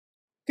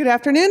Good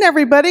afternoon,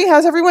 everybody.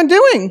 How's everyone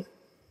doing?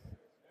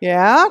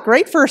 Yeah,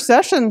 great first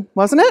session,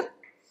 wasn't it?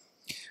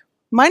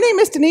 My name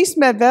is Denise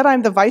Medved.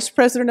 I'm the Vice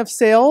President of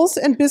Sales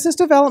and Business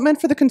Development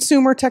for the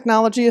Consumer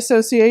Technology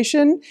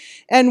Association.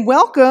 And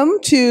welcome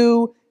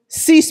to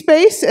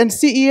C-Space and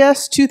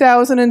CES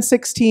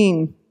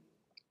 2016.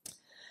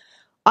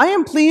 I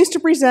am pleased to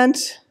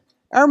present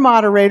our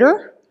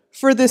moderator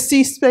for this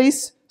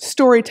C-Space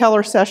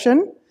Storyteller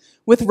session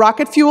with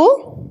Rocket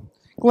Fuel,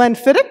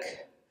 Glenfiddich,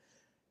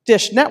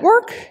 Dish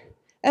Network,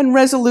 and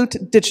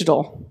Resolute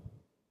Digital.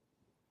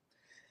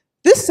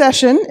 This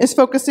session is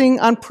focusing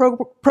on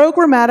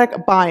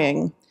programmatic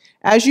buying.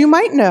 As you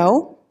might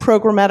know,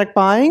 programmatic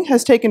buying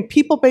has taken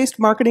people-based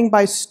marketing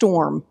by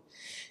storm,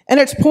 and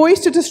it's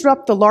poised to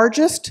disrupt the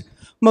largest,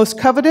 most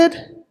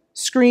coveted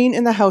screen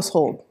in the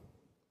household,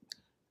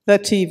 the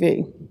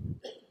TV.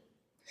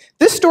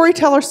 This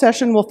storyteller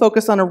session will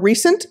focus on a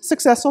recent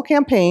successful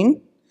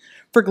campaign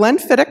for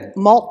Glenfiddich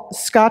malt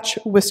Scotch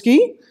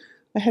whiskey.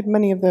 I had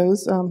many of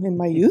those in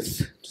my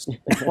youth, just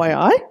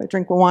FYI. I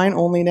drink wine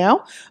only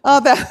now.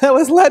 That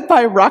was led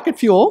by Rocket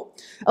Fuel,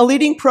 a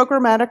leading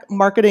programmatic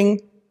marketing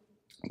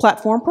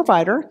platform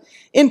provider,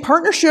 in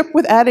partnership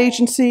with ad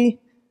agency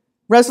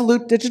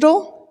Resolute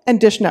Digital and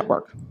Dish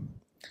Network.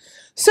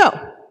 So,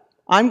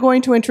 I'm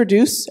going to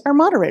introduce our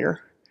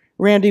moderator,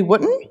 Randy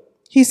Wootton.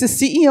 He's the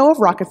CEO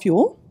of Rocket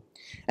Fuel,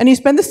 and he's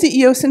been the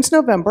CEO since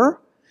November,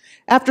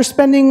 after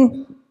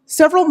spending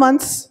several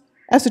months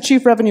as the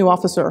Chief Revenue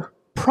Officer.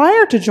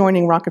 Prior to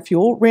joining Rocket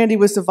Fuel, Randy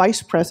was the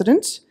Vice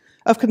President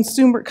of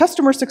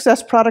Customer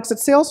Success Products at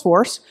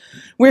Salesforce,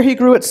 where he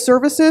grew its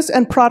services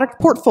and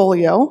product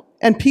portfolio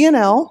and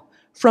P&L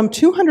from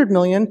 $200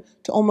 million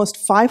to almost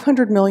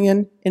 $500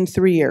 million in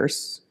 3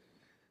 years.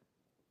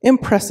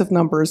 Impressive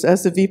numbers.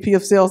 As the VP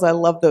of Sales, I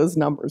love those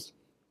numbers.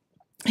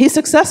 He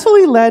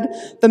successfully led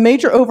the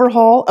major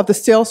overhaul of the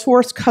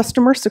Salesforce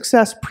Customer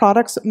Success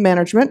Products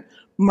Management,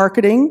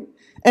 Marketing,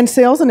 and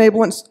Sales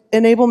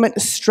Enablement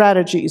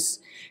Strategies.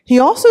 He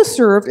also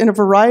served in a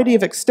variety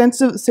of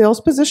extensive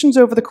sales positions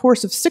over the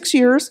course of 6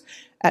 years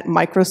at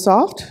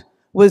Microsoft,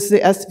 was the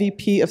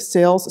SVP of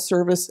Sales,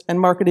 Service, and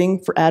Marketing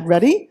for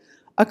AdReady,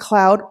 a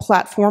cloud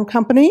platform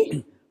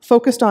company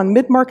focused on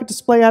mid-market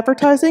display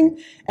advertising,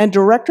 and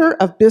Director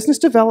of Business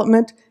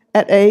Development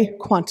at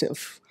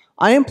Quantive.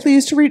 I am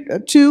pleased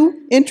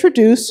to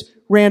introduce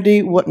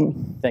Randy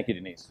Wootton. Thank you,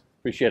 Denise.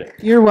 Appreciate it.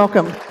 You're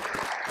welcome.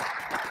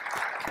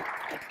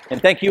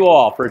 And thank you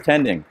all for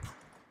attending.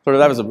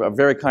 That was a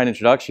very kind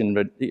introduction,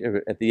 but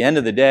at the end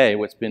of the day,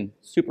 what's been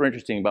super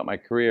interesting about my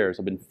career is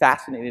I've been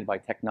fascinated by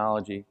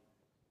technology,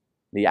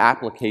 the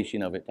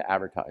application of it to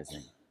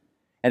advertising.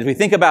 And as we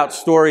think about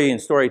story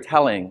and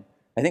storytelling,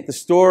 I think the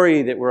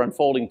story that we're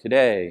unfolding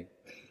today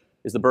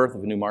is the birth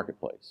of a new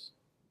marketplace.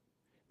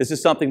 This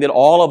is something that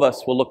all of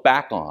us will look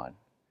back on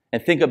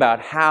and think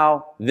about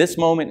how this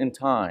moment in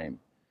time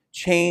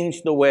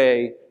changed the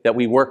way that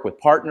we work with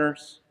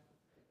partners,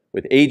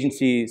 with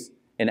agencies,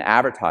 and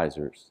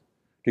advertisers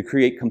to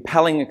create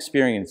compelling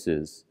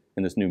experiences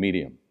in this new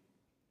medium.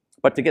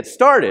 But to get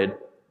started,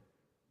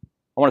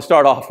 I want to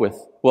start off with,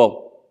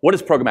 well, what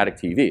is programmatic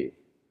TV?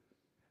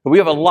 We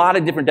have a lot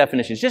of different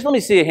definitions. Just let me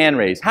see a hand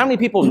raise. How many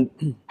people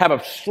have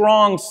a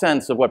strong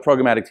sense of what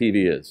programmatic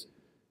TV is?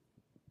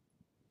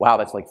 Wow,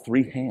 that's like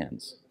 3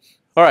 hands.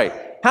 All right,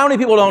 how many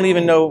people don't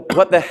even know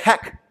what the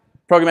heck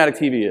programmatic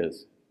TV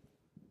is?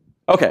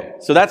 Okay,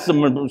 so that's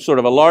sort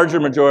of a larger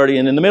majority,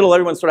 and in the middle,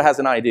 everyone sort of has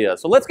an idea.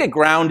 So let's get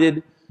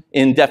grounded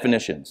in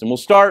definitions. And we'll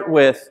start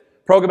with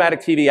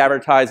programmatic TV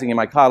advertising, and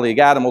my colleague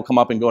Adam will come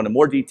up and go into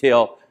more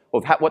detail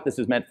of what this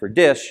has meant for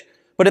Dish.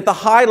 But at the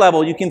high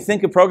level, you can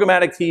think of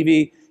programmatic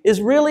TV as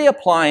really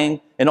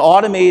applying an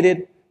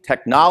automated,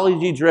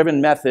 technology-driven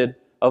method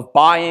of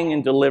buying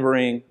and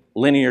delivering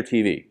linear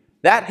TV.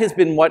 That has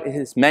been what it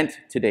has meant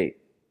to date.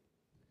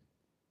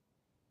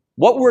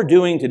 What we're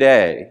doing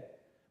today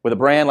with a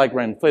brand like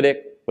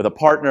Glenfiddich, with a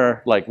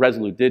partner like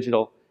Resolute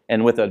Digital,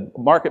 and with a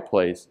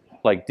marketplace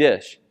like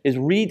Dish, is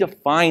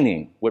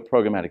redefining what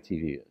programmatic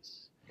TV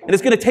is. And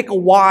it's going to take a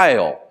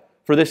while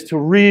for this to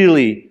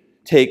really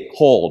take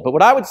hold. But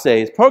what I would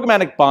say is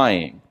programmatic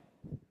buying,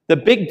 the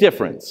big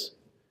difference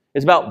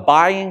is about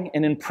buying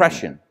an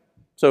impression.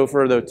 So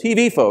for the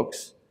TV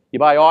folks, you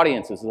buy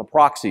audiences as a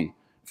proxy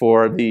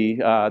for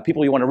the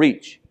people you want to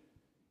reach.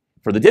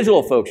 For the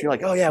digital folks, you're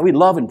like, oh yeah, we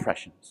love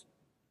impressions.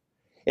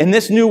 In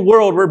this new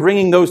world, we're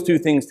bringing those two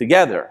things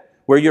together,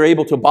 where you're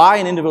able to buy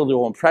an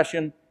individual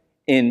impression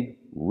in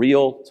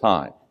real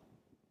time.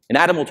 And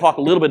Adam will talk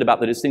a little bit about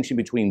the distinction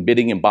between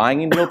bidding and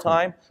buying in real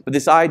time, but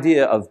this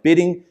idea of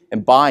bidding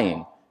and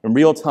buying in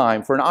real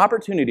time for an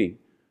opportunity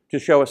to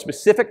show a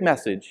specific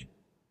message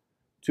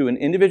to an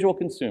individual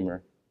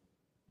consumer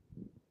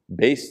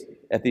based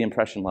at the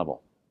impression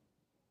level.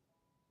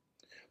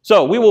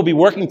 So we will be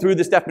working through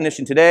this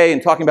definition today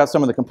and talking about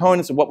some of the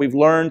components of what we've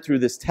learned through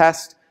this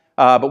test,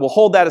 but we'll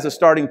hold that as a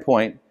starting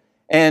point.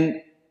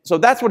 And so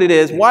that's what it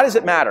is. Why does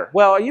it matter?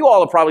 Well, you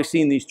all have probably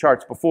seen these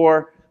charts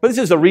before, but this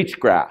is a reach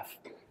graph.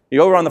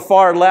 Over on the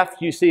far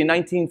left, you see in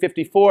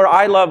 1954,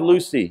 I Love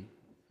Lucy.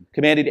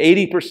 commanded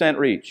 80%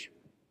 reach.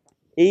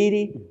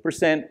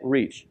 80%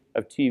 reach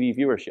of TV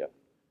viewership.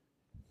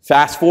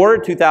 Fast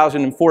forward,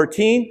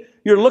 2014,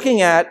 you're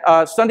looking at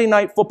Sunday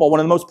Night Football, one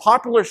of the most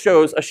popular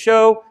shows, a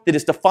show that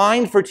is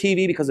defined for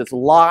TV because it's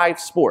live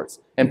sports,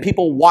 and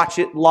people watch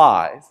it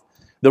live.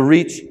 The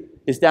reach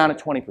is down at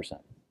 20%.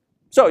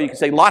 So you can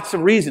say lots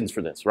of reasons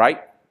for this,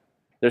 right?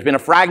 There's been a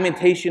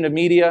fragmentation of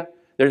media.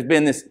 There's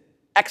been this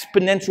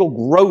exponential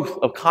growth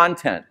of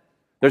content.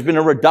 There's been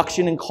a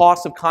reduction in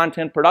cost of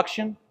content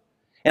production.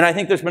 And I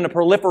think there's been a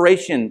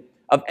proliferation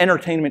of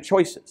entertainment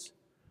choices.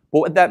 But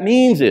what that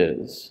means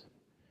is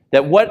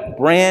that what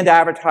brand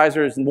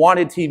advertisers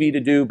wanted TV to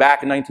do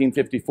back in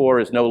 1954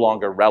 is no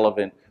longer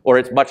relevant, or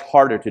it's much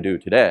harder to do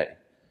today.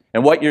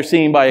 And what you're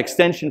seeing by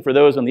extension for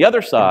those on the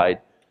other side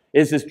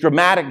is this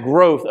dramatic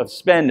growth of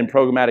spend in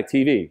programmatic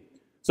TV.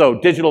 So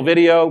digital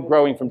video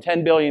growing from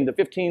 10 billion to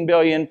 15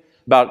 billion,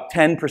 about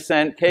 10%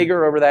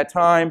 CAGR over that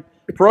time.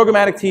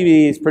 Programmatic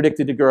TV is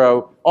predicted to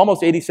grow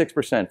almost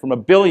 86%, from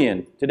 $1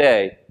 billion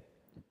today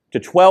to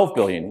 $12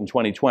 billion in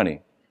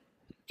 2020.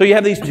 So you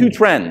have these two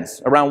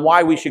trends around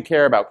why we should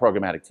care about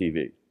programmatic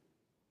TV.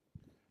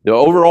 The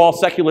overall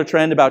secular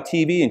trend about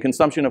TV and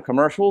consumption of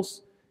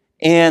commercials,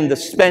 and the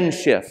spend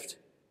shift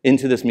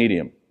into this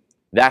medium.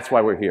 That's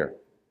why we're here.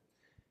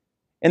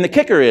 And the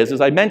kicker is,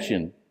 as I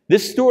mentioned,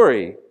 this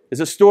story is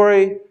a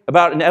story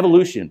about an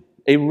evolution,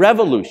 a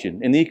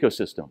revolution in the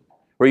ecosystem,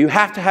 where you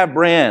have to have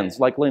brands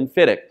like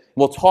Glenfiddich.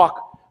 We'll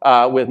talk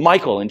with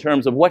Michael in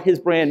terms of what his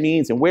brand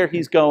means and where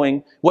he's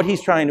going, what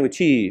he's trying to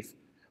achieve.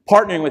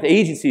 Partnering with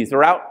agencies that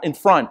are out in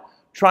front,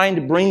 trying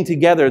to bring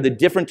together the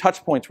different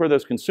touch points for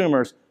those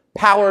consumers,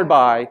 powered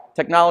by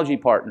technology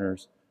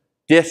partners,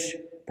 Dish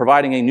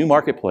providing a new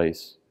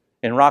marketplace,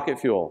 and Rocket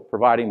Fuel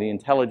providing the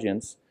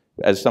intelligence,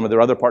 as some of their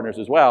other partners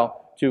as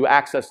well, to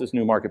access this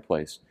new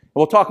marketplace. And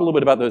we'll talk a little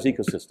bit about those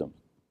ecosystems.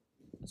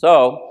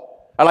 So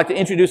I'd like to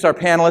introduce our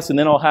panelists, and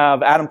then I'll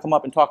have Adam come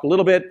up and talk a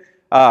little bit.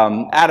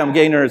 Adam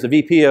Gaynor is a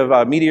VP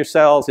of Media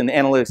Sales and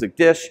Analytics at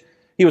Dish.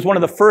 He was one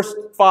of the first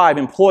 5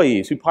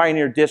 employees who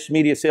pioneered Dish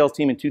media sales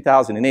team in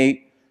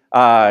 2008.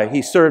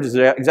 He served as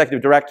the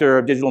executive director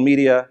of digital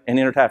media and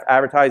interactive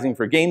advertising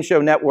for Game Show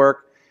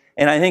Network.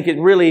 And I think it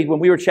really, when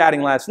we were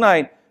chatting last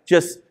night,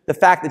 just the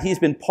fact that he's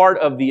been part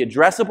of the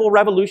addressable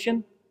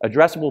revolution,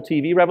 addressable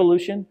TV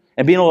revolution,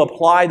 and being able to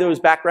apply those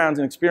backgrounds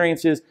and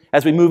experiences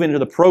as we move into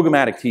the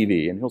programmatic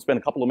TV. And he'll spend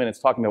a couple of minutes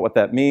talking about what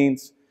that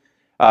means.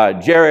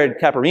 Jarod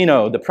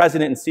Caporino, the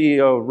president and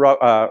CEO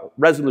of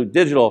Resolute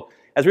Digital.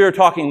 As we were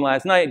talking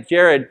last night,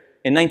 Jarod,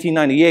 in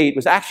 1998,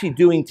 was actually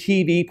doing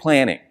TV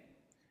planning.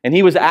 And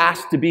he was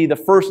asked to be the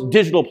first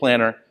digital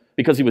planner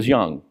because he was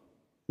young,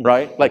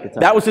 right? Like,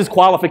 that was his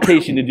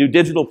qualification to do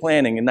digital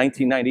planning in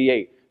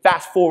 1998.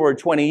 Fast forward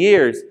 20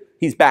 years,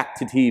 he's back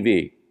to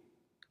TV.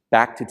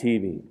 Back to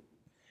TV.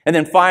 And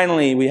then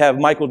finally, we have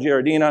Michael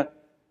Giardina,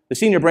 the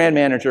senior brand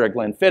manager at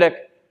Glenfiddich.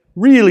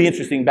 Really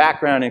interesting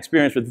background and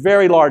experience with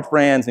very large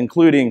brands,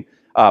 including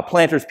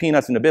Planters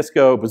Peanuts and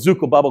Nabisco,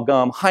 Bazooka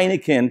Bubblegum,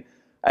 Heineken,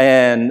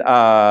 and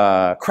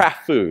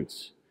Kraft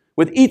Foods.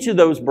 With each of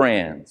those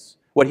brands,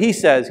 what he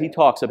says, he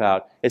talks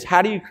about, is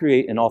how do you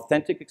create an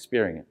authentic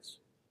experience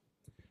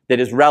that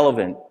is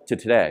relevant to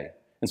today?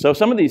 And so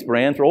some of these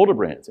brands are older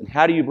brands, and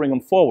how do you bring them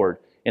forward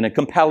in a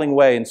compelling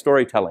way in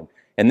storytelling?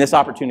 And this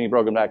opportunity in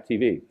programmatic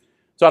TV.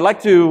 So I'd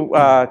like to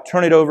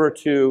turn it over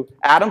to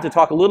Adam to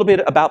talk a little bit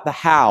about the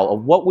how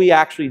of what we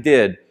actually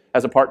did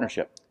as a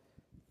partnership.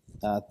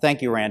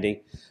 Thank you,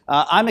 Randy.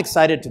 I'm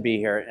excited to be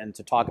here and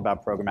to talk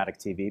about programmatic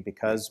TV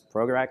because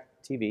programmatic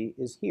TV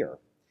is here.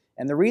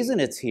 And the reason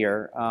it's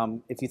here,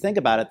 if you think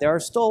about it, there are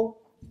still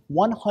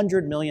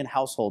 100 million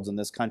households in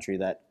this country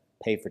that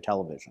pay for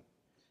television.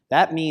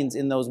 That means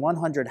in those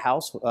 100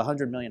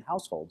 million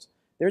households,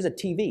 there's a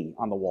TV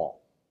on the wall.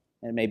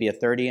 And maybe a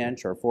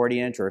 30-inch or a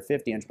 40-inch or a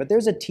 50-inch, but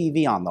there's a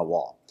TV on the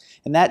wall.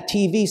 And that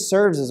TV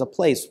serves as a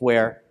place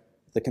where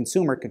the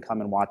consumer can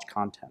come and watch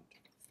content.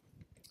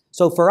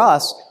 So for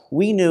us,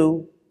 we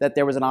knew that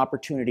there was an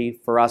opportunity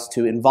for us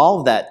to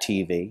involve that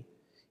TV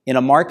in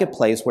a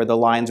marketplace where the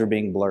lines are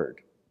being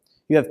blurred.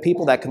 You have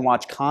people that can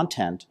watch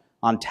content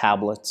on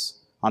tablets,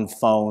 on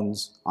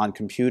phones, on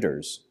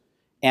computers.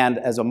 And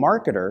as a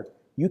marketer,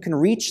 you can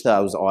reach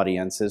those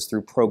audiences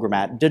through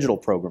digital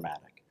programmatic.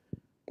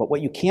 But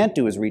what you can't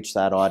do is reach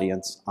that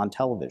audience on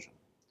television.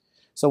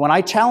 So when I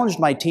challenged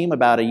my team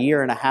about a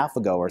year and a half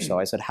ago or so,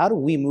 I said, how do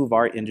we move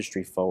our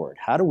industry forward?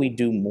 How do we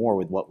do more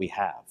with what we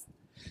have?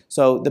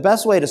 So the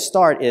best way to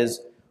start is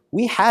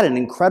we had an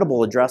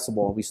incredible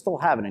addressable, we still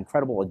have an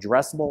incredible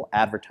addressable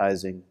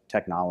advertising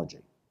technology.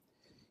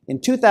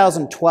 In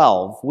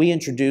 2012, we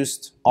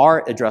introduced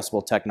our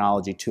addressable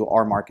technology to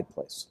our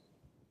marketplace.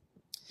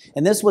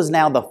 And this was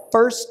now the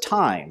first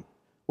time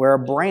where a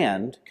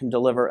brand can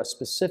deliver a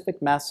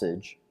specific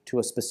message to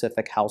a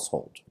specific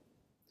household.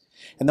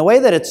 And the way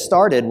that it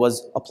started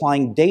was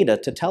applying data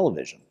to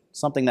television,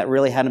 something that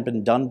really hadn't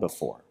been done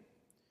before.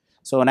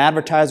 So an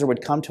advertiser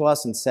would come to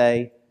us and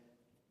say,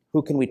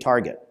 who can we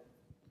target?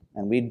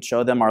 And we'd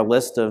show them our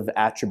list of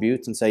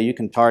attributes and say, you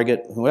can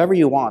target whoever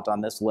you want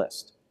on this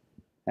list.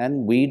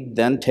 and we'd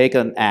then take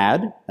an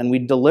ad and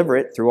we'd deliver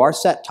it through our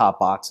set-top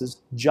boxes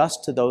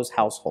just to those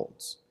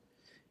households.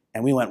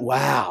 And we went,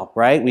 wow,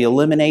 right? We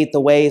eliminate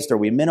the waste or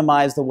we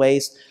minimize the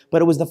waste.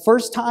 But it was the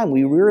first time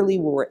we really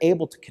were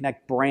able to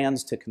connect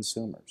brands to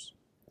consumers.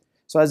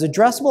 So as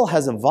addressable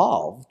has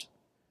evolved,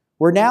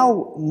 we're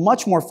now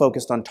much more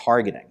focused on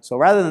targeting. So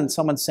rather than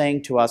someone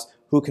saying to us,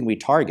 who can we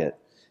target?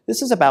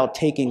 This is about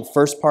taking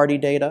first-party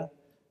data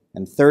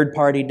and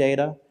third-party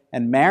data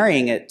and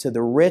marrying it to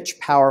the rich,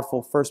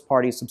 powerful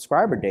first-party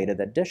subscriber data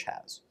that Dish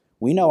has.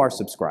 We know our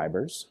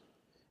subscribers.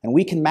 And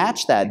we can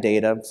match that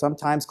data.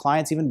 Sometimes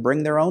clients even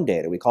bring their own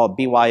data. We call it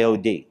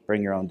BYOD,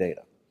 bring your own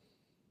data.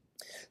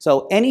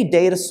 So any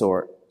data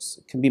source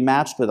can be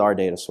matched with our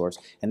data source,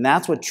 and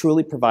that's what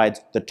truly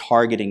provides the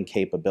targeting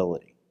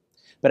capability.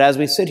 But as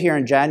we sit here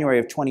in January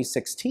of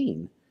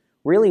 2016,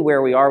 really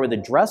where we are with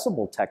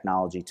addressable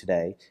technology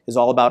today is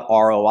all about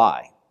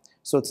ROI.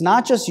 So it's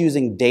not just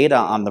using data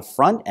on the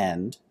front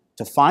end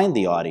to find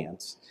the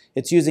audience,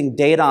 it's using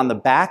data on the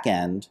back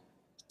end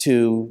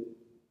to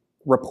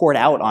report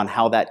out on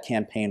how that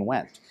campaign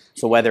went.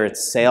 So whether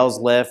it's sales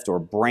lift or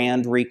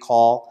brand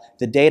recall,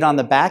 the data on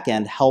the back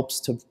end helps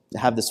to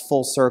have this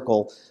full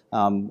circle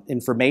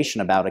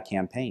information about a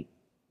campaign.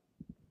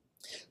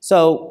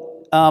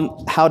 So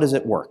how does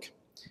it work?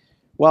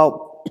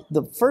 Well,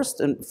 the first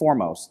and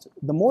foremost,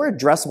 the more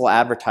addressable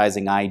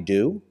advertising I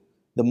do,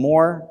 the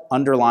more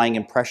underlying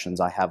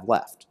impressions I have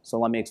left. So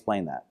let me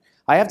explain that.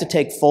 I have to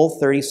take full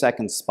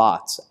 30-second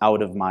spots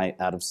out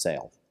of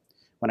sale.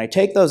 When I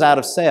take those out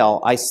of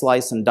sale, I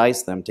slice and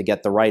dice them to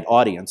get the right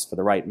audience for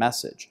the right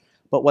message.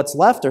 But what's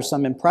left are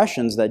some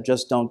impressions that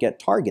just don't get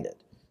targeted.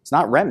 It's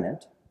not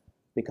remnant,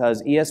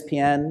 because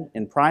ESPN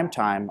in prime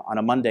time on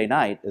a Monday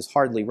night is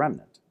hardly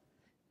remnant.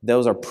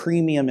 Those are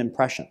premium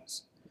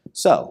impressions.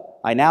 So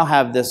I now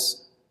have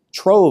this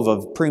trove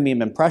of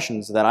premium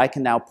impressions that I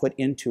can now put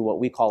into what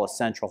we call a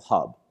central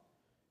hub.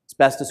 It's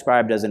best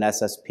described as an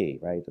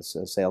SSP, right? It's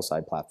a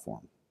sales-side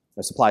platform,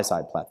 a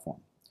supply-side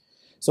platform.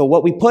 So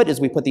what we put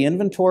is we put the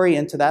inventory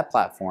into that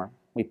platform.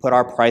 We put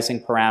our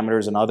pricing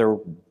parameters and other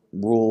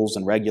rules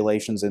and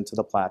regulations into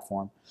the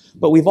platform.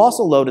 But we've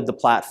also loaded the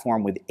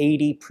platform with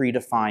 80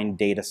 predefined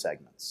data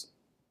segments.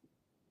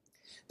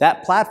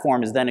 That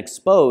platform is then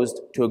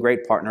exposed to a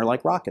great partner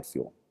like Rocket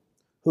Fuel,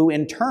 who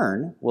in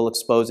turn will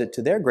expose it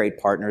to their great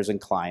partners and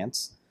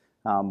clients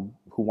who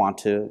want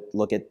to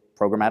look at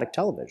programmatic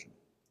television.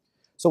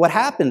 So what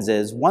happens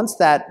is once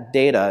that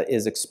data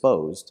is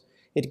exposed,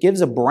 it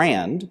gives a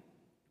brand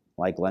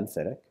like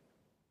Glenfiddich,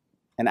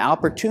 an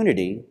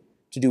opportunity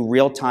to do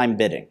real-time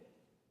bidding.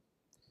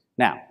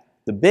 Now,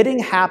 the bidding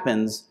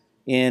happens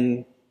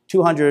in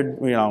 200,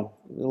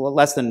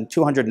 less than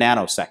 200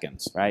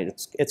 nanoseconds, right?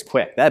 It's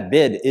quick. That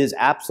bid is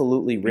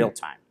absolutely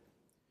real-time.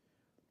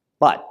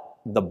 But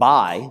the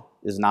buy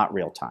is not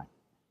real-time.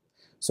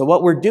 So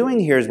what we're doing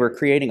here is we're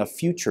creating a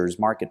futures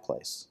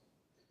marketplace.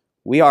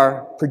 We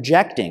are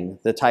projecting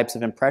the types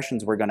of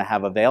impressions we're going to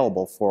have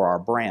available for our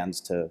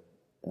brands to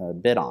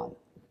bid on.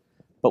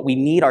 But we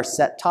need our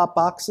set-top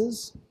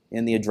boxes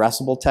in the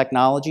addressable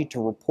technology to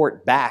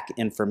report back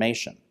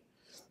information.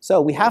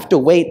 So we have to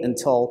wait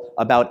until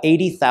about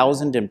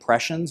 80,000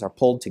 impressions are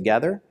pulled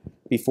together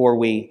before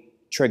we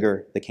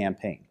trigger the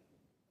campaign.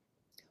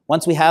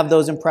 Once we have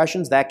those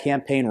impressions, that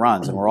campaign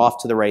runs and we're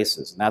off to the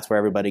races. And that's where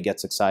everybody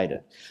gets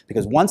excited.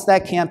 Because once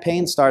that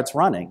campaign starts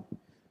running,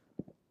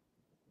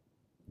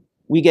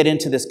 we get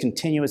into this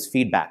continuous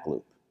feedback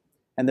loop.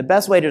 And the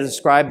best way to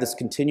describe this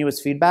continuous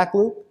feedback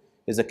loop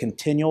is a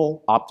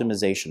continual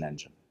optimization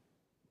engine.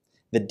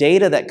 The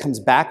data that comes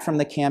back from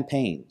the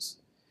campaigns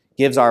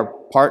gives our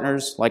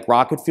partners like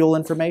Rocket Fuel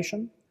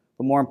information,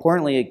 but more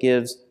importantly, it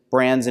gives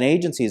brands and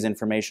agencies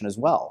information as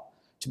well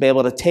to be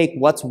able to take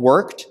what's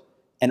worked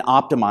and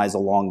optimize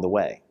along the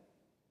way.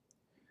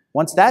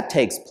 Once that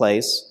takes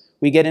place,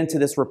 we get into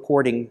this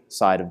reporting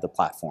side of the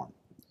platform.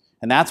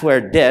 And that's where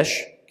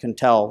Dish can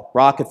tell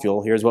Rocket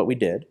Fuel, here's what we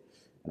did,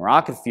 and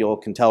Rocket Fuel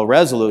can tell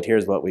Resolute,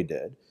 here's what we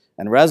did,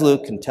 and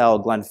Resolute can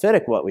tell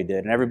Glenfiddich what we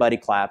did, and everybody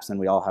claps, and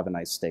we all have a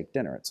nice steak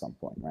dinner at some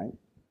point, right?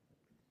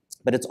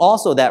 But it's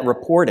also that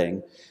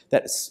reporting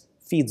that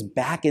feeds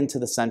back into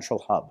the central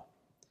hub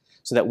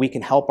so that we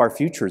can help our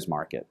futures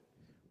market.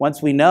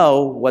 Once we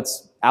know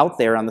what's out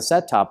there on the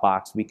set-top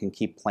box, we can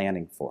keep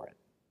planning for it.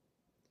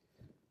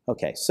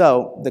 Okay,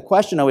 so the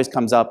question always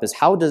comes up is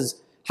how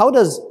does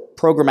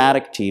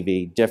programmatic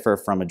TV differ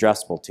from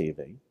addressable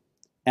TV?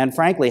 And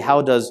frankly,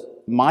 how does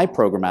my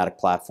programmatic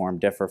platform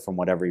differ from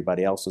what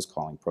everybody else is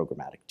calling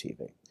programmatic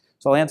TV?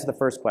 So I'll answer the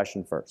first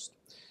question first.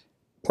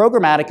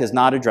 Programmatic is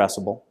not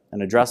addressable,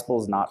 and addressable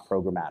is not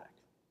programmatic,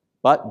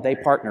 but they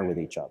partner with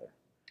each other.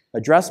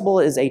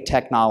 Addressable is a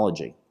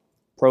technology.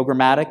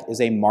 Programmatic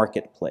is a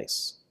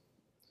marketplace.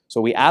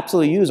 So we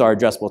absolutely use our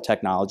addressable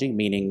technology,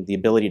 meaning the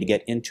ability to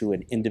get into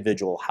an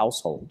individual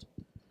household.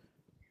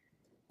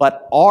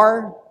 But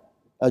our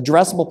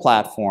addressable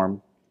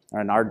platform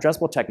and our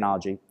addressable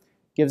technology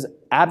gives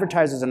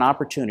advertisers an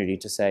opportunity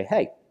to say,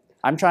 hey,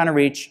 I'm trying to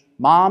reach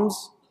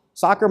moms,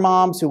 soccer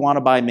moms who want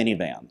to buy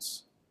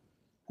minivans.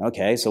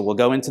 Okay, so we'll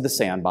go into the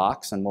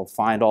sandbox and we'll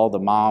find all the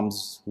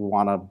moms who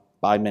want to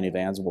buy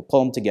minivans. We'll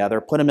pull them together,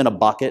 put them in a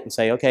bucket and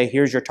say, okay,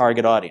 here's your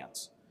target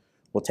audience.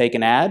 We'll take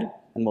an ad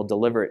and we'll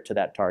deliver it to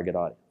that target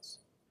audience.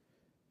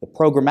 The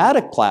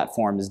programmatic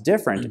platform is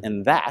different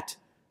in that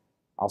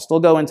I'll still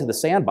go into the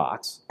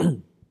sandbox,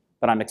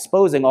 but I'm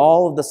exposing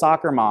all of the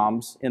soccer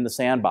moms in the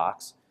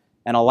sandbox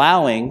and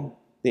allowing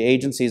the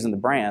agencies and the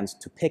brands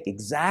to pick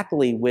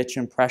exactly which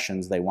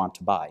impressions they want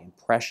to buy,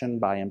 impression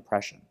by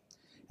impression.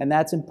 And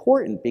that's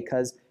important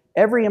because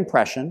every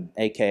impression,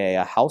 aka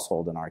a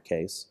household in our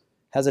case,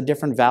 has a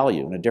different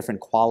value and a different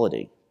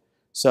quality.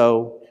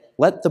 So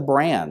let the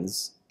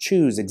brands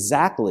choose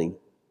exactly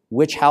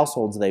which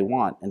households they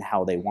want and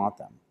how they want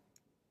them.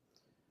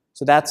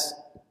 So that's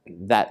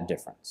that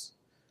difference.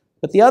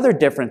 But the other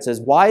difference is,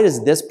 why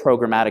is this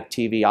programmatic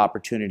TV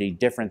opportunity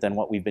different than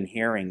what we've been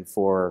hearing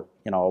for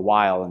a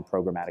while in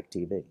programmatic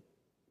TV?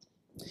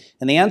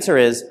 And the answer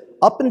is,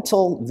 up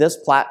until this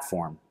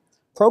platform,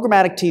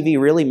 programmatic TV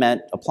really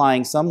meant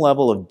applying some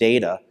level of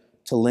data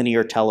to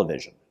linear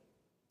television.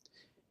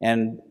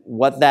 And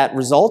what that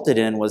resulted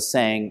in was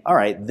saying, all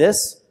right,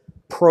 this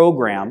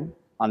program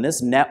on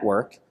this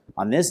network,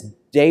 on this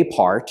day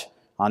part,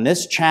 on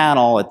this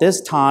channel, at this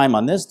time,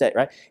 on this day,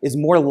 right, is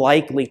more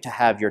likely to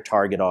have your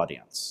target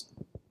audience.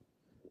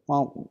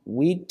 Well,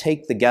 we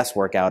take the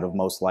guesswork out of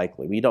most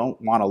likely. We don't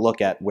want to look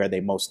at where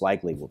they most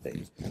likely will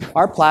be.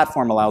 Our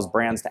platform allows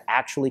brands to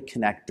actually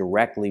connect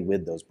directly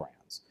with those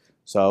brands.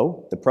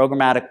 So the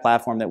programmatic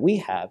platform that we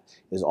have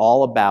is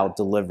all about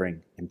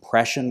delivering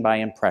impression by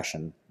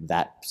impression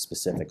that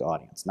specific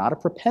audience. Not a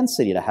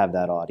propensity to have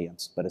that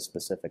audience, but a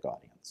specific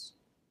audience.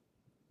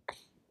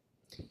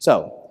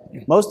 So,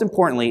 most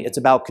importantly, it's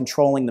about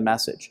controlling the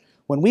message.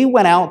 When we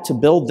went out to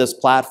build this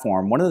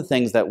platform, one of the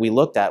things that we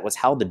looked at was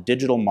how the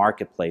digital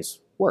marketplace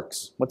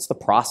works. What's the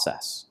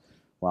process?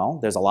 Well,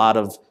 there's a lot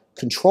of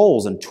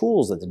controls and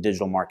tools that the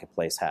digital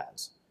marketplace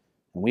has.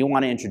 And we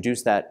want to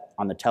introduce that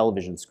on the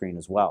television screen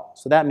as well.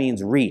 So that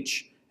means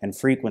reach and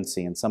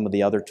frequency and some of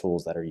the other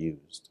tools that are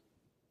used.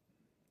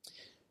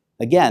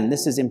 Again,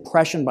 this is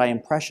impression by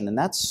impression, and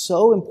that's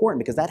so important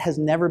because that has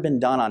never been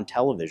done on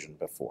television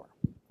before.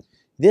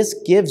 This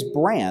gives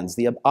brands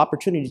the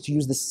opportunity to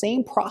use the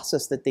same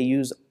process that they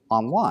use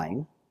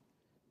online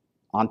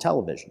on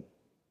television.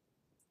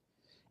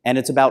 And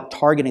it's about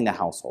targeting the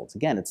households.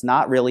 Again, it's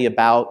not really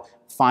about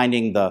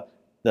finding the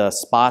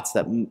spots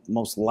that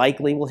most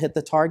likely will hit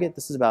the target.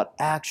 This is about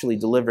actually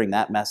delivering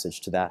that message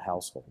to that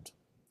household.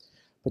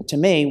 But to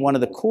me, one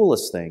of the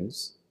coolest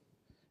things,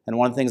 and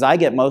one of the things I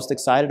get most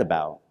excited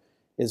about,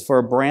 is for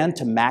a brand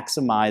to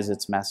maximize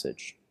its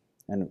message.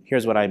 And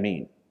here's what I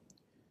mean.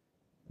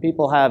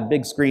 People have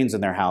big screens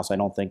in their house. I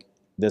don't think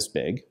this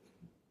big,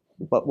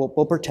 but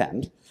we'll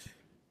pretend.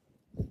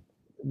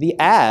 The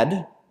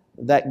ad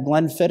that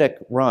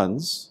Glenfiddich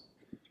runs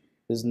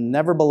is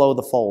never below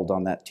the fold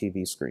on that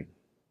TV screen.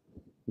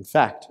 In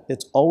fact,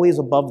 it's always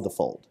above the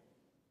fold.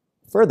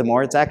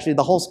 Furthermore, it's actually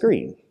the whole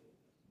screen.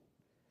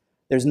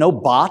 There's no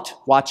bot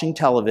watching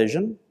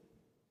television.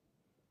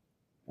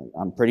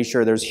 I'm pretty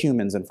sure there's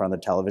humans in front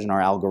of the television. Our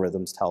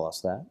algorithms tell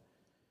us that.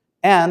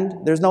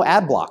 And there's no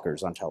ad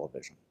blockers on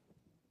television.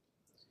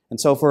 And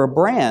so for a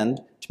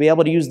brand to be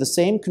able to use the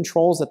same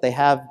controls that they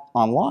have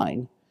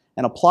online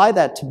and apply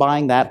that to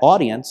buying that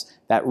audience,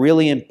 that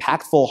really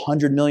impactful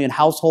 100 million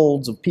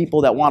households of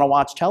people that want to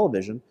watch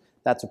television,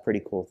 that's a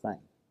pretty cool thing.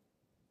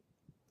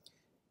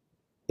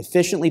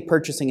 Efficiently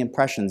purchasing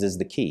impressions is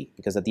the key,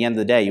 because at the end of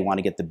the day, you want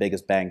to get the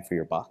biggest bang for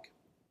your buck.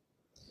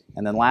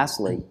 And then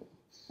lastly,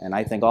 and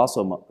I think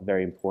also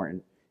very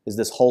important, is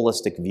this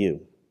holistic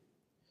view.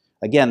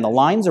 Again, the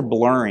lines are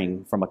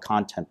blurring from a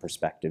content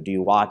perspective. Do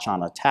you watch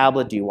on a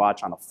tablet? Do you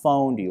watch on a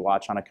phone? Do you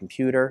watch on a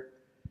computer?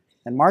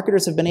 And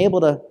marketers have been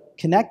able to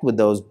connect with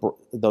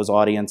those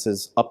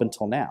audiences up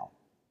until now.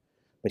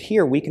 But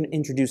here, we can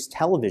introduce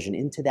television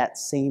into that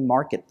same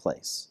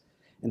marketplace.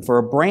 And for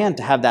a brand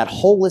to have that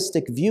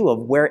holistic view of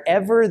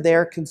wherever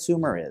their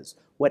consumer is,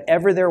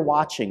 whatever they're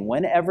watching,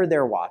 whenever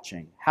they're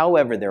watching,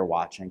 however they're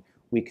watching,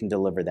 we can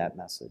deliver that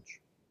message.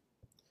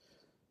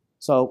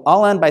 So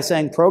I'll end by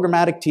saying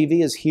programmatic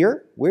TV is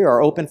here. We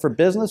are open for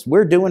business.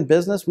 We're doing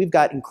business. We've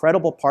got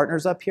incredible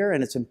partners up here,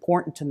 and it's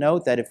important to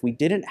note that if we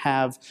didn't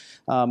have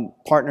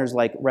partners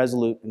like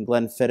Resolute and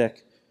Glenfiddich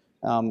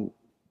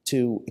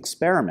to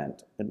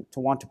experiment and to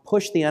want to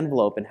push the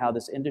envelope in how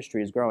this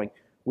industry is growing,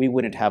 we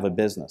wouldn't have a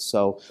business.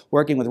 So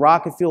working with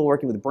Rocket Fuel,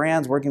 working with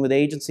brands, working with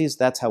agencies,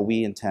 that's how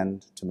we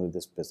intend to move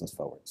this business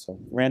forward. So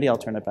Randy, I'll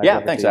turn it back over to you.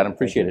 Yeah, thanks, Adam.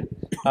 Appreciate it.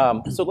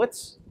 So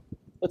let's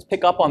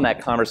pick up on that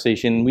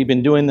conversation. We've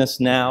been doing this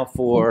now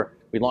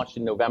we launched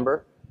in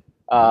November.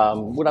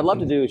 What I'd love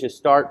to do is just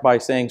start by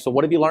saying, so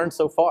what have you learned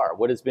so far?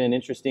 What has been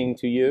interesting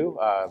to you?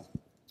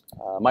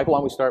 Michael, why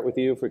don't we start with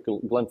you for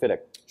Glenfiddich?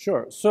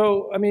 Sure.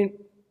 So, I mean,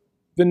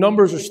 the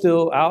numbers are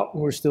still out,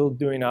 and we're still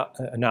doing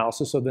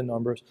analysis of the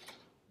numbers.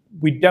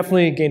 We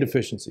definitely gained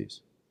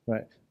efficiencies,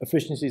 right?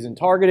 Efficiencies in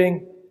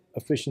targeting,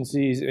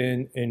 efficiencies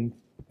in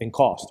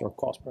cost, or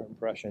cost per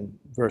impression,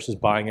 versus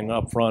buying an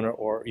upfront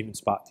or even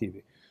spot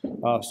TV.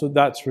 So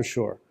that's for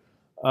sure.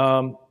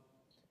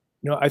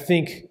 I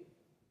think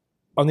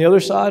on the other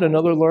side,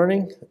 another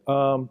learning,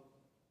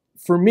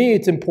 for me,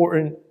 it's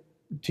important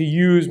to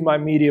use my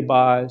media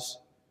buys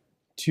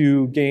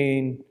to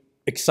gain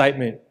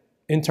excitement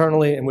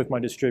internally and with my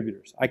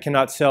distributors. I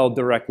cannot sell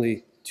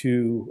directly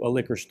to a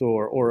liquor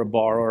store or a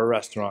bar or a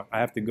restaurant. I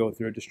have to go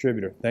through a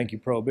distributor. Thank you,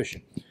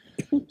 Prohibition.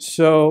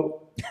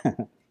 So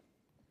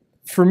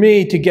for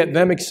me to get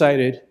them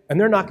excited, and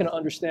they're not going to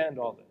understand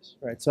all this,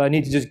 right? So I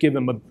need to just give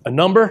them a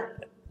number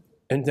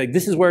and say,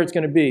 this is where it's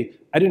going to be.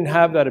 I didn't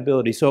have that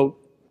ability. So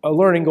a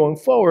learning going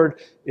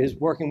forward is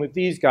working with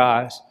these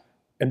guys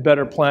and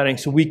better planning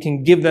so we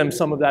can give them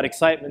some of that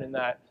excitement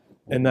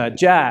and that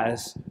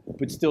jazz,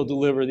 but still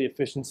deliver the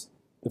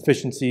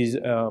efficiencies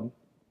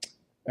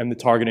and the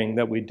targeting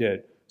that we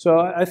did. So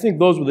I think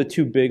those were the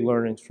two big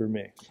learnings for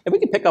me. If we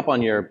can pick up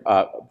on your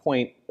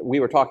point, we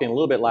were talking a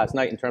little bit last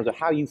night in terms of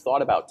how you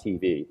thought about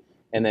TV.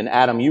 And then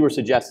Adam, you were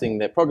suggesting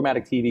that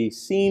programmatic TV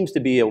seems to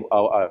be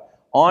a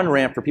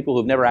on-ramp for people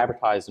who've never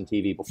advertised in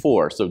TV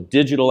before. So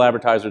digital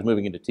advertisers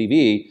moving into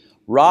TV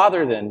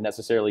rather than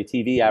necessarily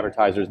TV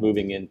advertisers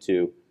moving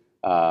into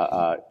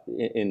programmatic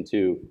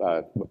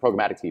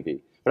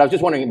TV. But I was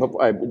just wondering,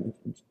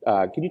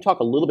 can you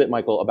talk a little bit,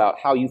 Michael, about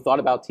how you thought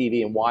about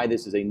TV and why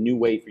this is a new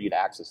way for you to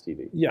access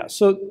TV? Yeah,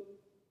 so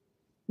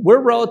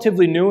we're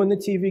relatively new in the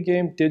TV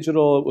game.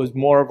 Digital was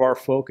more of our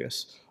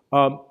focus,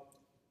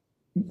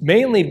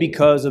 mainly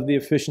because of the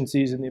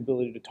efficiencies and the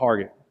ability to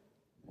target.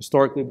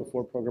 Historically,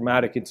 before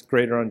programmatic, it's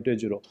greater on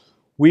digital.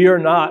 We are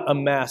not a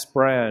mass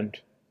brand.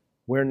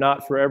 We're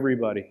not for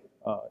everybody.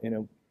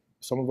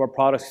 Some of our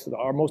products,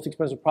 our most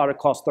expensive product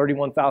costs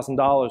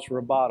 $31,000 for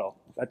a bottle.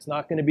 That's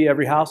not going to be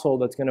every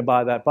household that's going to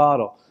buy that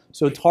bottle.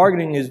 So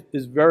targeting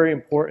is very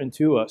important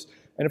to us.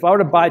 And if I were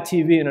to buy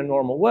TV in a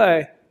normal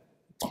way,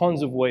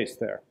 tons of waste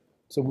there.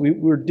 So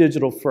we're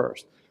digital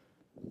first.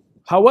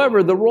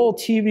 However, the role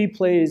TV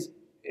plays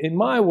in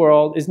my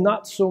world is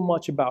not so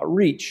much about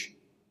reach.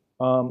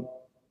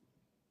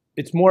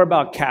 It's more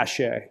about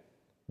cachet,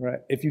 right?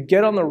 If you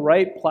get on the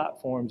right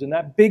platforms and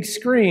that big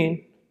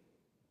screen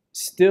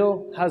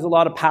still has a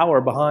lot of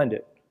power behind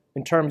it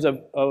in terms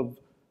of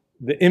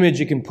the image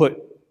you can put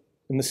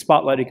and the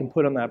spotlight you can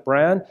put on that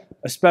brand,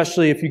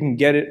 especially if you can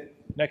get it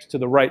next to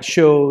the right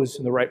shows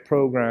and the right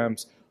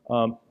programs.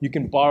 You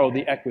can borrow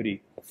the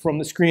equity from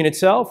the screen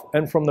itself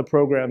and from the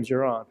programs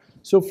you're on.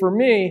 So for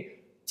me,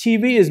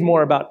 TV is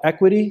more about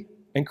equity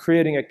and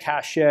creating a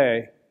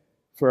cachet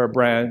for a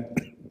brand.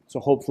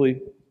 So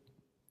hopefully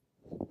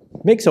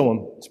make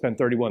someone spend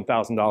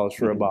 $31,000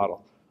 for a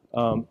bottle.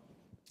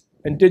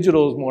 And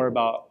digital is more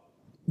about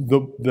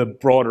the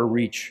broader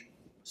reach.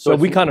 So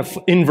we kind of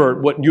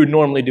invert what you would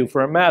normally do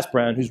for a mass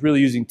brand who's really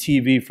using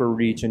TV for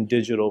reach and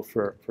digital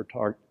for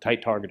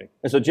tight targeting.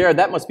 And so Jarod,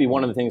 that must be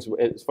one of the things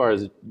as far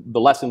as the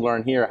lesson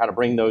learned here, how to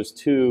bring those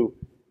two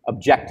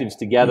objectives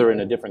together in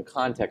a different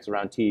context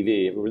around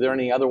TV. Were there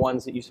any other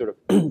ones that you sort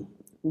of...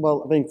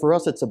 Well, I mean, for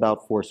us, it's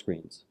about 4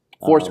 screens.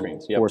 4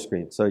 screens, yep. 4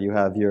 screens. So you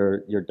have your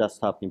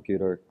desktop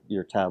computer,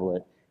 your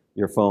tablet,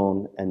 your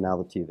phone, and now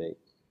the TV.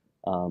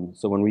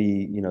 So when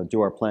we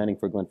do our planning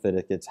for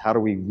Glenfiddich, it's how do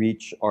we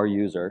reach our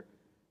user,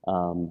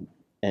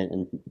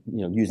 and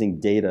using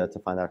data to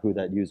find out who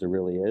that user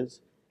really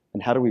is,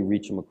 and how do we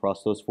reach them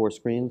across those 4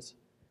 screens?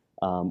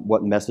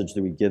 What message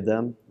do we give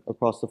them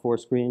across the 4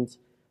 screens?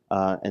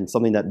 And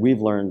something that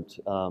we've learned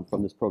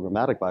from this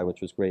programmatic buy, which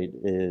was great,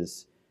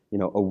 is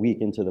a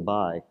week into the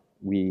buy,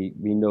 we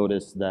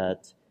noticed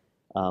that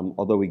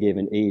although we gave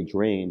an age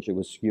range, it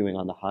was skewing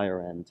on the higher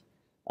end.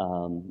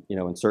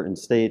 In certain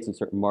states and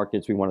certain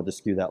markets, we wanted to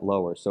skew that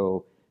lower.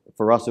 So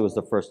for us, it was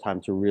the first time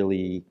to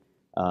really,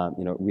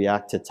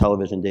 react to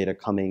television data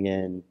coming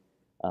in,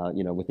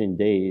 within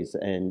days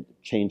and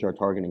change our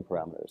targeting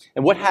parameters.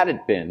 And what had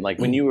it been? Like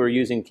when you were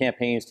using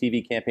campaigns,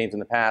 TV campaigns in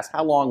the past,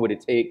 how long would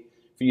it take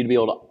for you to be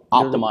able to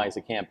optimize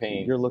a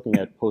campaign? You're looking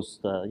at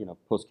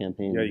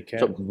post-campaign. Yeah, you can.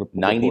 So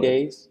 90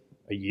 days?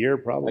 A year,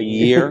 probably. A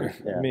year?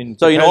 Yeah. I mean,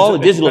 So, all the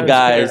digital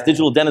guys, where.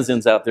 digital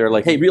denizens out there,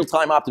 like, hey,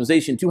 real-time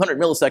optimization, 200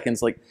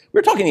 milliseconds. Like,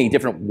 we're talking a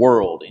different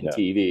world in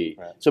TV.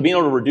 Right. So being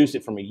able to reduce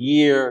it from a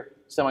year,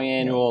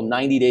 semi-annual,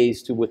 90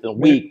 days to within a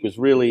week was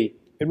really...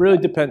 It really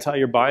depends how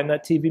you're buying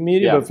that TV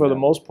media, Yeah. but for the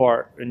most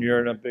part, and you're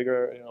in a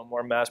bigger,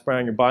 more mass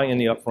brand, you're buying in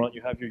the upfront,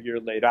 you have your year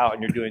laid out,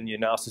 and you're doing the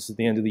analysis at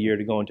the end of the year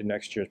to go into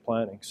next year's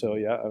planning. So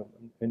yeah,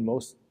 in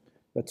most,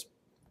 that's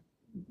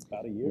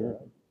about a year.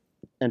 Yeah.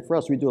 And for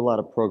us, we do a lot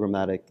of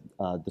programmatic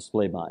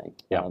display buying.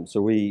 Yeah.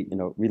 So we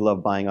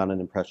love buying on an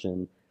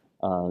impression,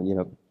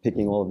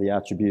 picking all of the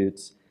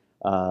attributes.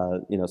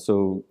 In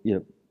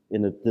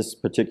this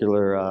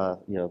particular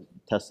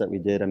test that we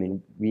did, I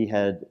mean, we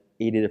had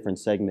 80 different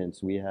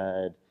segments. We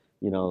had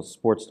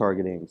sports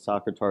targeting,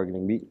 soccer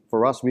targeting.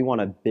 For us, we want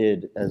to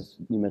bid, as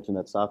you mentioned,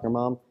 that soccer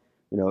mom.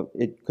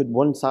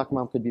 One soccer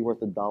mom could be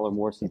worth $1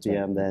 more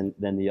CPM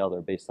than the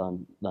other based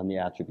on the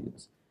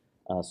attributes.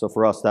 So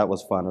for us, that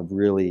was fun of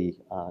really,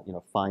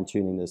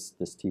 fine-tuning this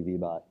TV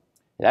buy.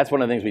 That's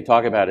one of the things we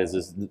talk about is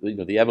this,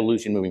 the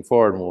evolution moving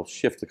forward, and we'll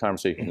shift the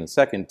conversation in a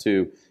second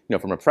to,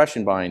 from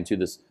impression buying to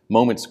this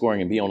moment scoring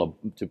and being able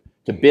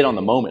to bid on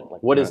the moment.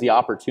 Like, what is the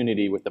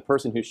opportunity with the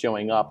person who's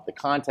showing up, the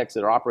context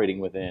that they're operating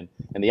within,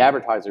 and the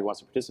advertiser who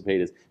wants to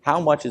participate is how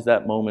much is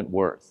that moment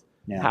worth?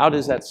 Yeah. How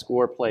does that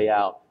score play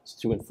out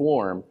to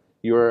inform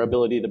your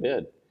ability to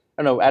bid?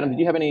 I don't know, Adam, did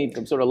you have any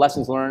sort of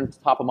lessons learned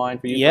top of mind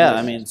for you? Yeah,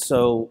 I mean,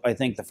 so I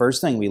think the first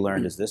thing we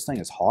learned is this thing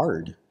is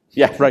hard.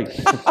 Yeah, right.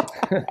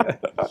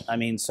 I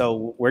mean,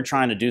 so we're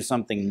trying to do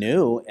something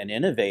new and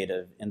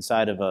innovative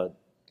inside of an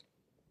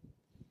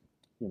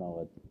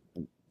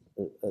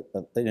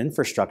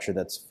infrastructure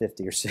that's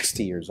 50 or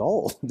 60 years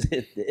old.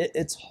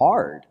 It's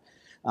hard.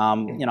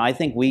 I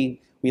think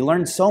we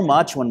learned so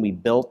much when we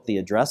built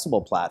the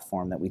addressable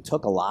platform that we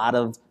took a lot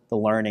of the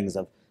learnings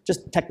of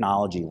just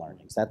technology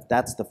learnings.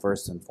 That's the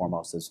first and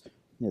foremost is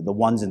the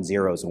ones and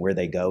zeros and where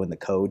they go in the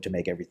code to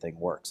make everything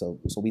work. So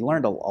we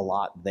learned a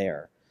lot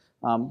there.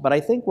 But I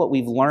think what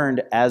we've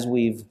learned as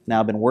we've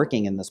now been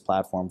working in this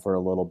platform for a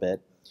little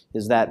bit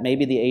is that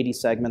maybe the 80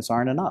 segments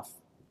aren't enough.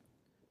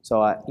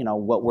 So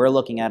what we're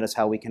looking at is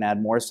how we can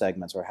add more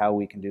segments or how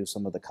we can do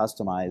some of the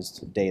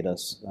customized data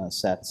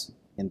sets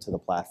into the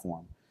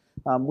platform.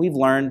 We've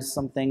learned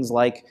some things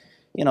like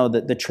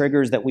the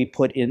triggers that we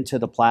put into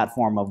the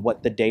platform of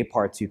what the day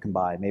parts you can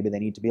buy. Maybe they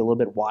need to be a little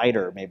bit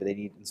wider. Maybe they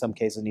need, in some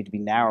cases, need to be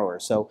narrower.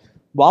 So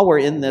while we're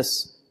in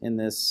this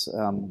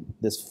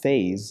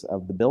phase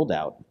of the build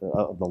out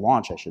of the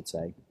launch, I should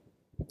say,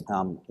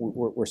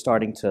 we're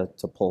starting to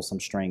pull some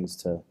strings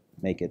to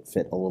make it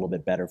fit a little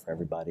bit better for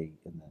everybody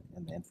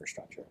in the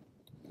infrastructure.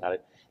 Got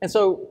it. And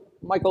so,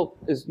 Michael,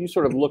 as you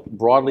sort of look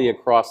broadly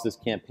across this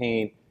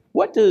campaign,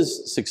 what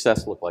does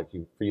success look like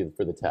for you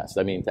for the test?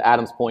 I mean, to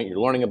Adam's point, you're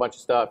learning a bunch of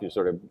stuff.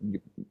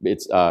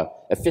 It's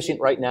efficient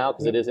right now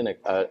because it is in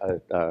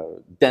a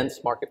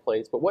dense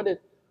marketplace. But what is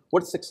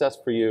success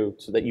for you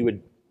so that you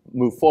would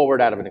move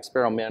forward out of an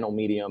experimental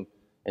medium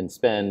and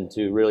spend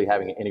to really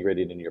having it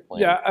integrated into your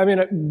plan? Yeah, I mean,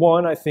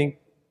 one, I think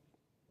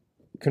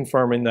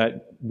confirming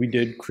that we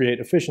did create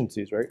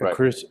efficiencies, right?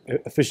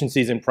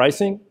 Efficiencies in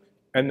pricing,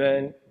 and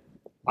then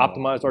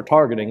optimized our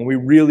targeting. And we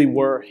really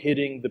were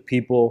hitting the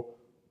people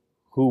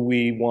who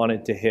we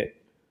wanted to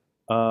hit.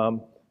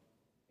 And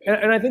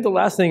I think the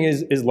last thing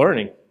is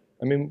learning.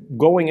 I mean,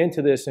 going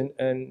into this,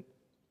 and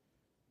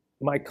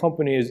my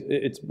company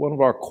it's one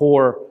of our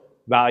core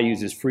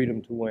values is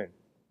freedom to win.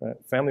 Right?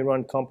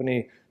 Family-run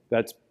company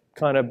that's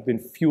kind of been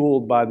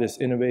fueled by this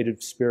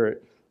innovative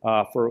spirit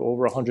for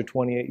over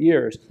 128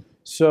 years.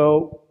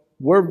 So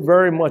we're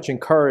very much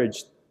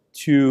encouraged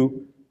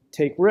to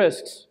take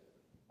risks,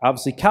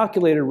 obviously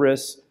calculated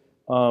risks.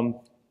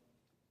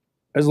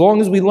 As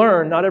long as we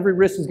learn, not every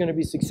risk is going to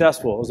be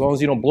successful. As long as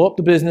you don't blow up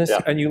the business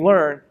and you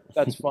learn,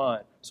 that's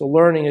fine. So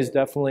learning is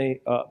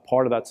definitely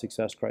part of that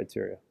success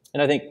criteria.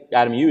 And I think,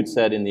 Adam, you had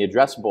said in the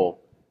addressable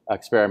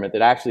experiment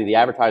that actually the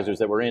advertisers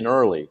that were in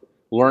early,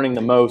 learning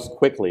the most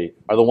quickly,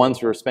 are the ones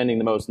who are spending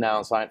the most now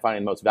and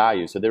finding the most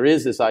value. So there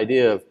is this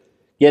idea of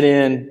get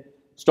in,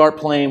 start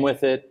playing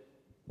with it,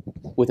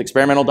 with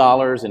experimental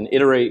dollars, and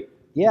iterate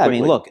quickly. I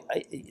mean, look,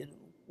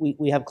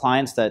 we have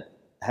clients that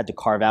had to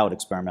carve out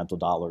experimental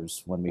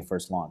dollars when we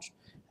first launched.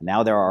 And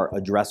now there are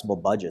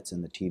addressable budgets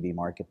in the TV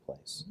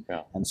marketplace.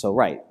 Yeah. And so,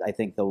 I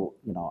think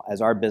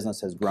as our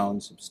business has grown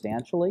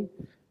substantially,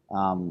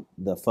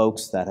 the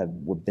folks that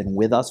have been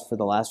with us for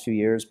the last few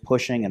years,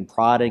 pushing and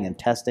prodding and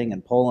testing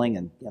and pulling,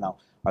 and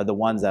are the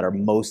ones that are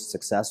most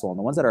successful and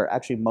the ones that are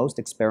actually most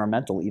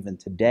experimental even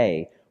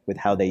today with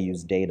how they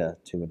use data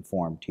to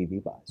inform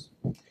TV buys.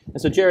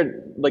 And so,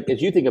 Jarod, as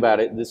you think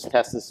about it, this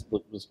test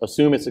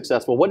assume it's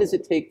successful. What does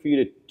it take for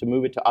you to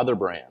move it to other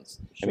brands?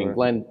 Sure. I mean,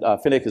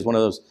 Glenfiddich is one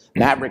of those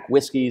maverick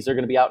whiskeys. They're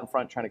going to be out in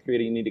front trying to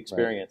create a unique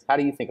experience. How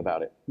do you think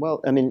about it?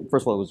 Well, I mean,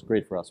 first of all, it was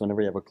great for us.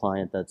 Whenever you have a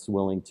client that's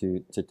willing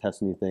to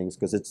test new things,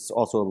 because it's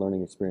also a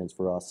learning experience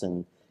for us.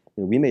 And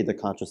we made the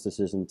conscious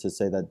decision to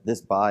say that this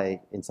buy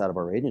inside of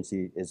our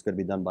agency is going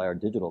to be done by our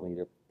digital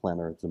media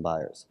planners and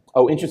buyers.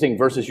 Oh, interesting,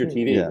 versus your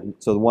TV. Yeah.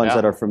 So the ones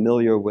that are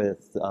familiar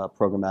with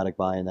programmatic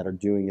buying, that are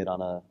doing it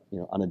on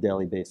a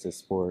daily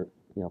basis for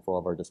all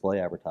of our display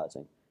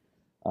advertising.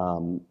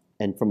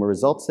 And from a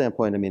results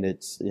standpoint, I mean,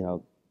 it's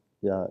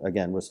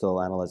again, we're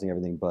still analyzing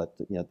everything, but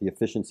the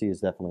efficiency is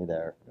definitely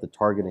there. The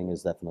targeting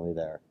is definitely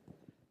there.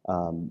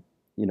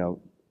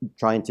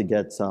 Trying to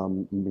get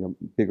some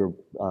bigger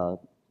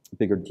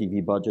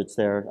TV budgets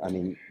there. I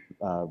mean,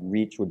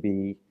 reach would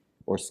be,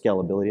 or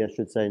scalability, I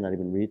should say, not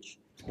even reach,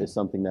 is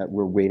something that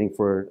we're waiting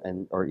for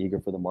and are eager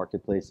for the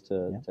marketplace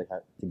to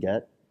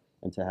get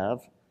and to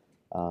have.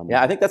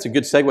 I think that's a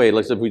good segue.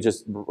 Let's if we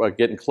just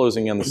get in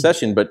closing on the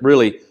session, but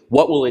really,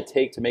 what will it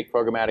take to make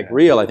programmatic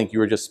real? I think you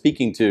were just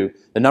speaking to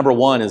the number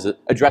one is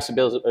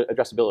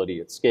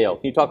addressability at scale.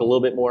 Can you talk a little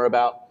bit more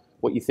about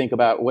what you think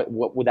about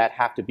what would that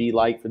have to be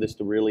like for this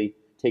to really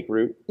take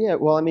root? Yeah,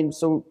 well, I mean,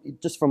 so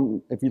just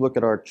if you look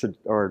at our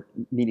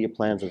media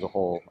plans as a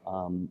whole,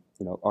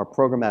 our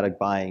programmatic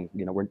buying,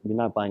 we're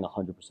not buying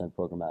 100%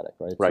 programmatic,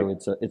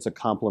 right? So it's a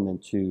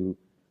complement to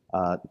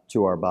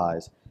our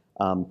buys.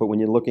 But when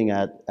you're looking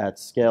at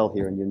scale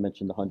here, and you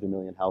mentioned the 100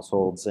 million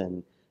households,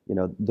 and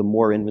the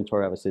more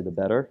inventory, obviously, the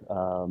better.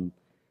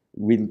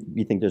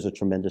 We think there's a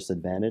tremendous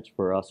advantage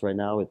for us right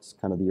now. It's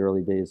kind of the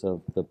early days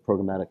of the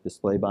programmatic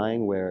display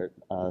buying, where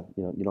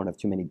you don't have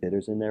too many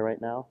bidders in there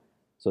right now.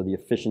 So the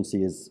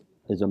efficiency is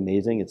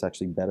amazing. It's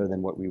actually better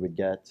than what we would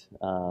get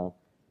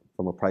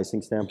from a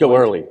pricing standpoint. Go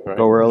early, right?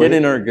 Go early. Get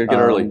in or get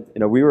early.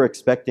 We were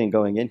expecting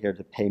going in here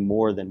to pay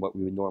more than what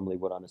we would normally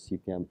would on a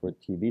CPM for a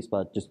TV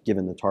spot, just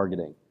given the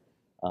targeting.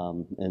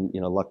 And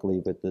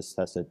luckily with this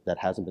test, that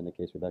hasn't been the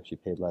case. We've actually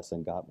paid less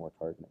and got more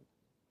targeting.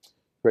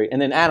 Great.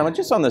 And then Adam,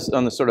 just on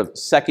the sort of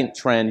second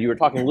trend, you were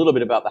talking a little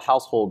bit about the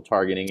household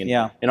targeting.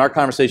 And in our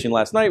conversation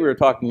last night, we were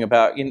talking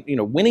about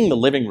winning the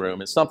living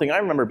room is something I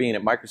remember being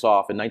at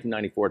Microsoft in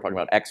 1994 talking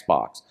about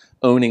Xbox,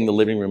 owning the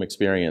living room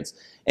experience.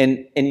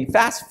 And you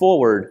fast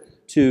forward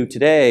to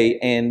today,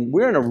 and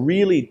we're in a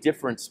really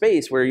different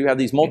space where you have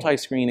these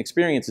multi-screen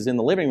experiences in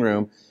the living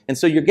room. And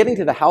so you're getting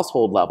to the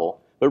household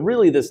level. But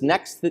really, this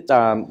next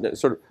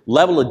sort of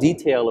level of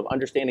detail of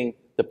understanding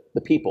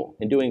the people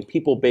and doing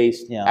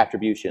people-based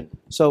attribution.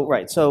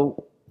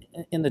 So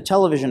in the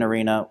television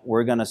arena,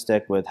 we're going to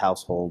stick with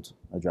household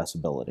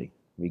addressability.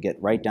 We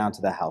get right down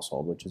to the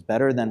household, which is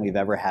better than we've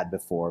ever had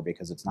before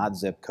because it's not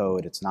zip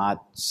code, it's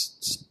not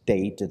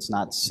state, it's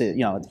not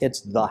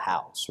it's the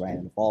house, right?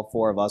 And if all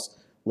four of us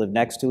live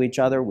next to each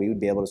other, we would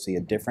be able to see a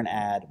different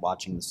ad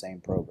watching the same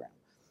program.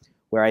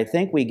 Where I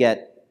think we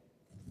get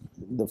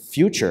the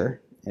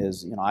future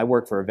is, I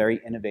work for a very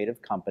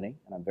innovative company,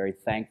 and I'm very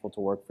thankful to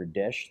work for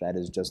Dish. That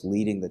is just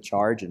leading the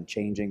charge and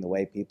changing the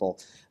way people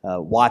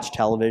watch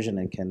television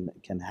and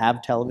can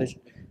have television.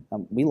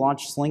 We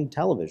launched Sling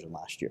Television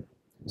last year.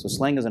 So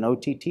Sling is an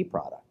OTT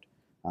product.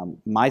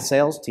 My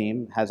sales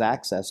team has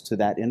access to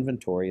that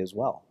inventory as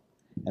well.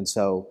 And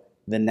so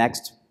the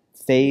next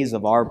phase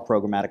of our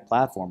programmatic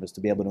platform is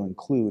to be able to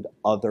include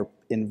other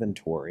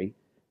inventory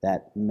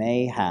that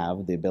may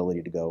have the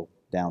ability to go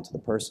down to the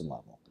person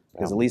level.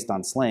 Because at least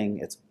on Sling,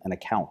 it's an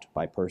account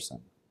by person.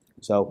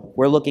 So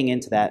we're looking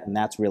into that, and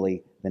that's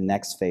really the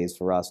next phase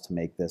for us to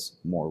make this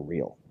more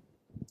real.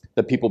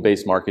 The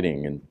people-based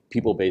marketing and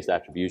people-based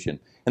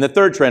attribution. And the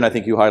third trend I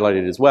think you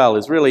highlighted as well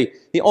is really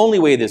the only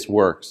way this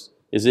works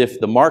is if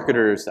the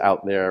marketers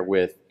out there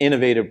with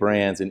innovative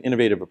brands and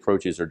innovative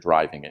approaches are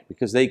driving it,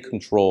 because they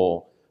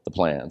control the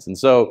plans. And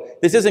so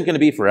this isn't going to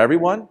be for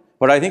everyone,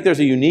 but I think there's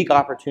a unique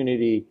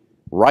opportunity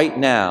right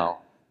now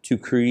to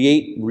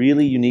create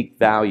really unique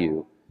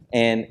value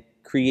and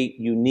create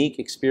unique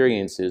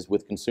experiences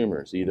with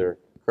consumers, either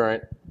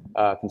current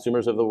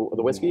consumers of the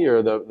whiskey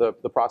or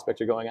the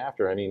prospects you're going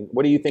after. I mean,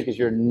 what do you think is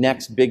your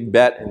next big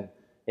bet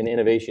in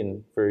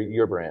innovation for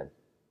your brand?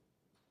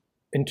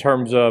 In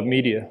terms of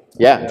media?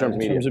 Yeah, in terms of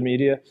media. In terms of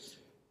media.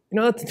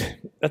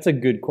 That's a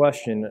good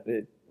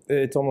question.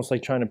 It's almost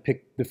like trying to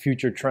pick the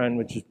future trend,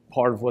 which is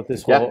part of what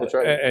this whole, that's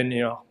right. And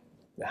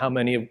how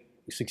many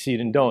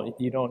succeed and don't,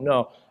 you don't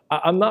know.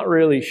 I'm not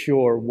really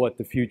sure what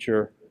the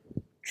future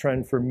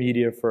trend for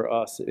media for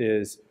us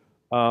is.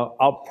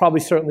 I'll probably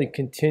certainly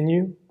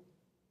continue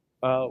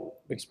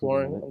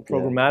exploring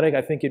programmatic.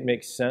 I think it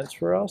makes sense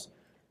for us.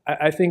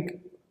 I think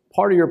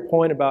part of your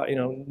point about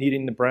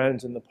needing the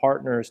brands and the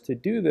partners to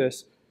do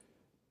this,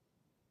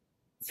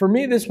 for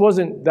me, this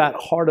wasn't that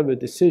hard of a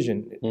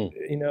decision.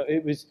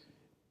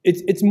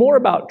 It's more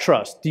about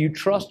trust. Do you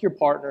trust your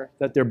partner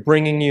that they're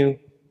bringing you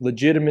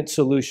legitimate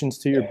solutions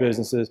to your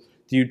businesses?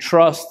 Do you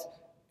trust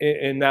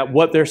in that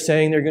what they're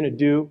saying they're going to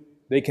do,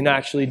 they can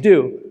actually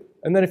do?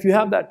 And then if you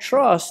have that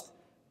trust,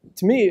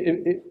 to me,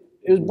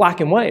 it was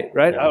black and white,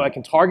 right? I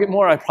can target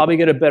more. I probably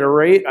get a better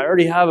rate. I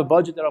already have a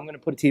budget that I'm going to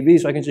put a TV,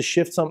 so I can just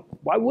shift some.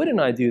 Why wouldn't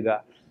I do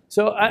that?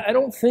 So I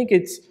don't think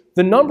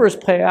the numbers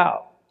play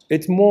out.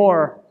 It's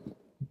more,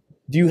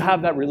 do you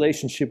have that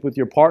relationship with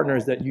your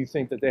partners that you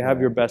think that they have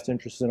your best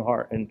interests in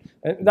heart? And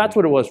that's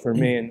what it was for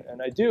me,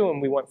 and I do,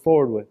 and we went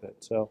forward with it.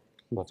 So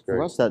that's great.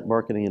 For us, that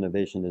marketing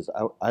innovation is,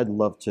 I'd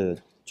love to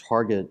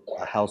target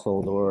a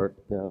household or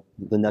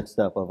the next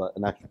step of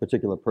an actual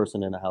particular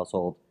person in a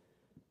household,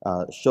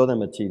 show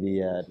them a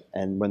TV ad,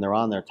 and when they're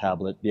on their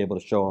tablet, be able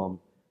to show them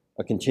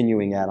a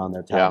continuing ad on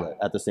their tablet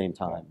at the same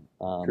time.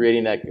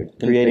 Creating that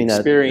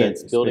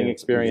experience, building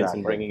experience, exactly.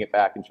 and bringing it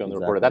back and showing the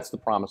reporter. That's the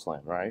promised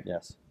land, right?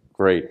 Yes.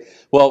 Great.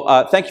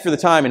 Well, thank you for the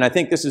time, and I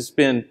think this has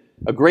been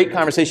a great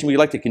conversation. We'd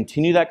like to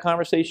continue that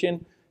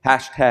conversation.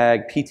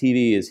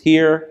 #PTV is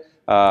here.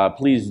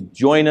 Please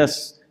join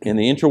us in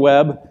the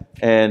interweb,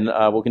 and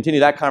we'll continue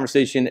that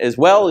conversation, as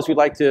well as we'd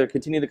like to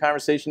continue the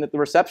conversation at the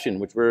reception,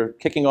 which we're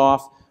kicking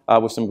off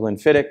with some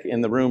Glenfiddich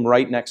in the room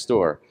right next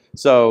door.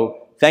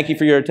 So thank you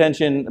for your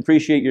attention,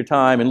 appreciate your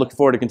time, and look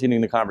forward to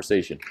continuing the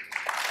conversation.